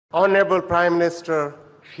Honorable Prime Minister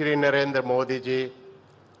Shri Narendra Modi ji,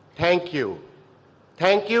 thank you.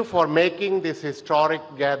 Thank you for making this historic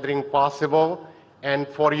gathering possible and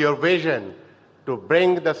for your vision to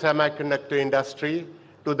bring the semiconductor industry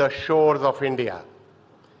to the shores of India.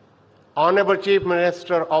 Honorable Chief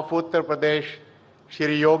Minister of Uttar Pradesh,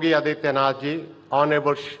 Shri Yogi Adityanath ji,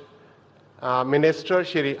 Honorable Minister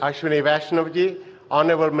Shri Ashwini Vaishnav ji,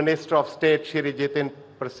 Honorable Minister of State Shri Jitin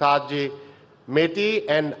Prasad ji, MITI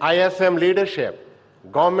and ISM leadership,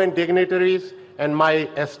 government dignitaries, and my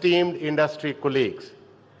esteemed industry colleagues.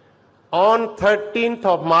 On 13th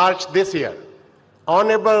of March this year,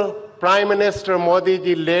 Honorable Prime Minister Modi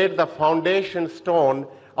ji laid the foundation stone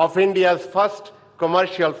of India's first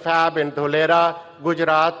commercial fab in Dholera,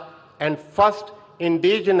 Gujarat, and first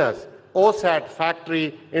indigenous OSAT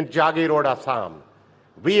factory in Jagi Road, Assam.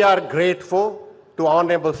 We are grateful to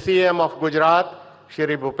Honorable CM of Gujarat,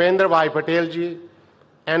 Shri Bhupendra Bhai Patel ji,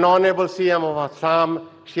 and Honorable CM of Assam,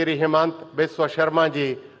 Shri Himant Biswa Sharma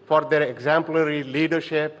ji, for their exemplary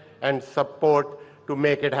leadership and support to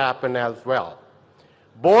make it happen as well.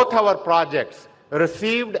 Both our projects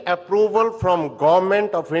received approval from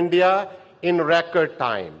Government of India in record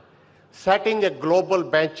time, setting a global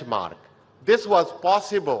benchmark. This was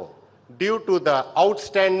possible due to the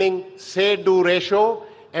outstanding say-do ratio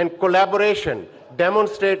and collaboration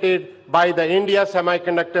demonstrated by the India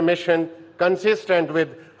Semiconductor Mission, consistent with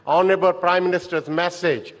Honorable Prime Minister's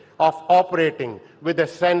message of operating with a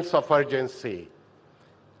sense of urgency.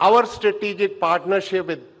 Our strategic partnership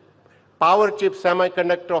with Power Chip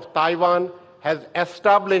Semiconductor of Taiwan has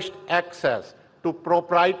established access to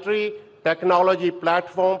proprietary technology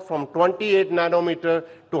platform from 28 nanometer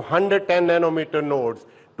to 110 nanometer nodes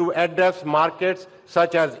to address markets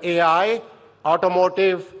such as AI,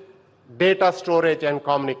 automotive, data storage, and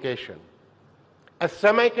communication. A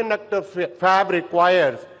semiconductor fab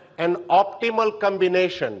requires an optimal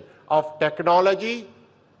combination of technology,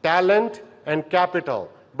 talent, and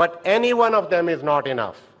capital, but any one of them is not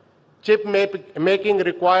enough. Chip making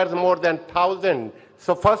requires more than 1,000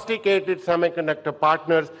 sophisticated semiconductor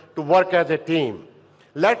partners to work as a team.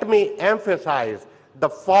 Let me emphasize the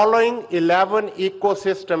following 11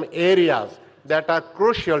 ecosystem areas that are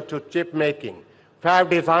crucial to chip making: fab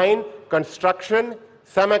design, construction,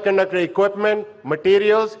 semiconductor equipment,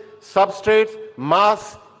 materials, substrates,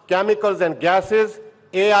 mass, chemicals and gases,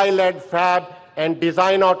 AI-led fab, and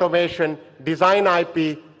design automation, design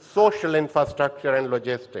IP, social infrastructure, and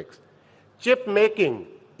logistics. Chip making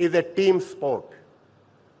is a team sport.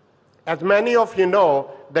 As many of you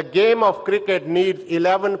know, the game of cricket needs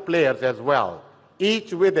 11 players as well,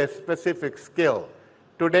 each with a specific skill.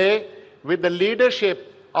 Today, with the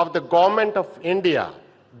leadership of the Government of India,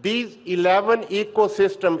 these 11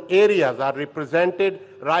 ecosystem areas are represented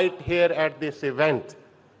right here at this event.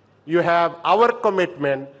 You have our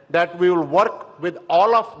commitment that we will work with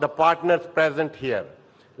all of the partners present here.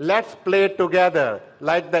 Let's play together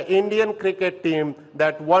like the Indian cricket team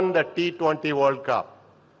that won the T20 World Cup.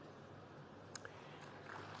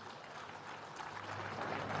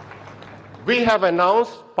 We have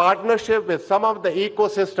announced partnership with some of the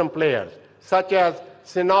ecosystem players, such as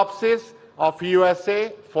Synopsys of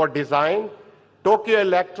USA for design, Tokyo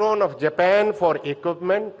Electron of Japan for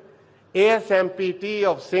equipment, ASMPT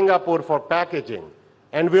of Singapore for packaging,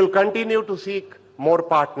 and we'll continue to seek more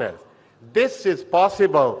partners. This is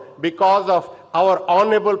possible because of our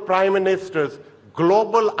Honorable Prime Minister's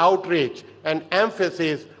global outreach and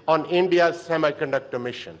emphasis on India's semiconductor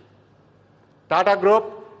mission. Tata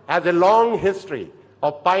Group has a long history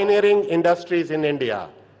of pioneering industries in India.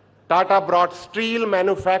 Tata brought steel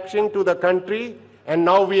manufacturing to the country, and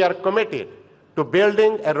now we are committed to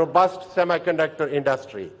building a robust semiconductor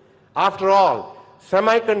industry. After all,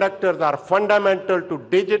 semiconductors are fundamental to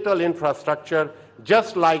digital infrastructure,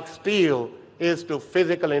 just like steel is to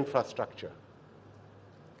physical infrastructure.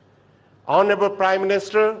 Honorable Prime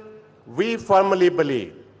Minister, we firmly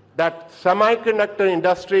believe that semiconductor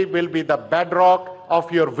industry will be the bedrock of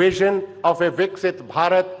your vision of a Viksit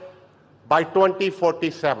Bharat by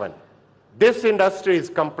 2047. This industry is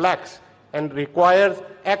complex and requires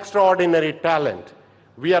extraordinary talent.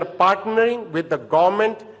 We are partnering with the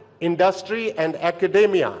government, industry, and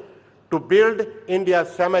academia to build India's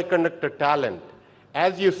semiconductor talent.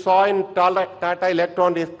 As you saw in Tata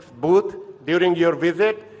Electronics booth during your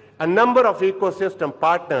visit, a number of ecosystem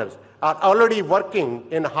partners are already working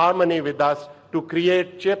in harmony with us to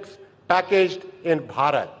create chips packaged in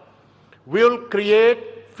Bharat. We'll create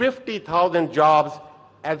 50,000 jobs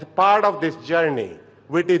as part of this journey,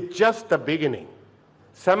 which is just the beginning.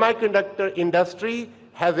 Semiconductor industry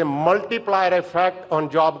has a multiplier effect on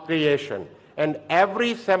job creation, and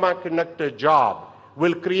every semiconductor job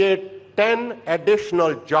will create 10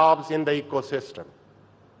 additional jobs in the ecosystem.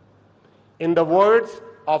 In the words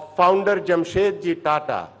of founder Jamshedji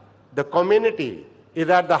Tata, the community is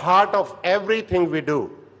at the heart of everything we do.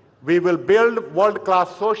 We will build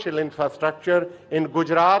world-class social infrastructure in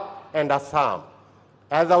Gujarat and Assam.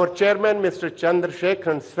 As our chairman, Mr.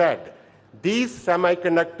 Chandrasekharan, said, these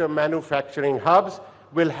semiconductor manufacturing hubs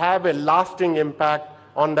will have a lasting impact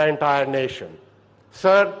on the entire nation.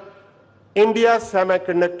 Sir, India's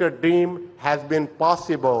semiconductor dream has been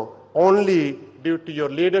possible only due to your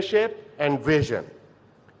leadership and vision.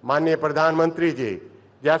 माननीय प्रधानमंत्री जी,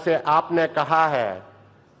 जैसे आपने कहा है,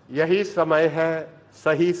 यही समय है,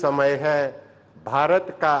 सही समय है,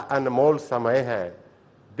 भारत का अनमोल समय है.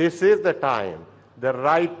 This is the time, the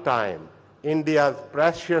right time, India's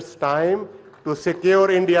precious time to secure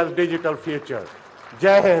India's digital future.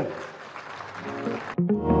 Jai Hind.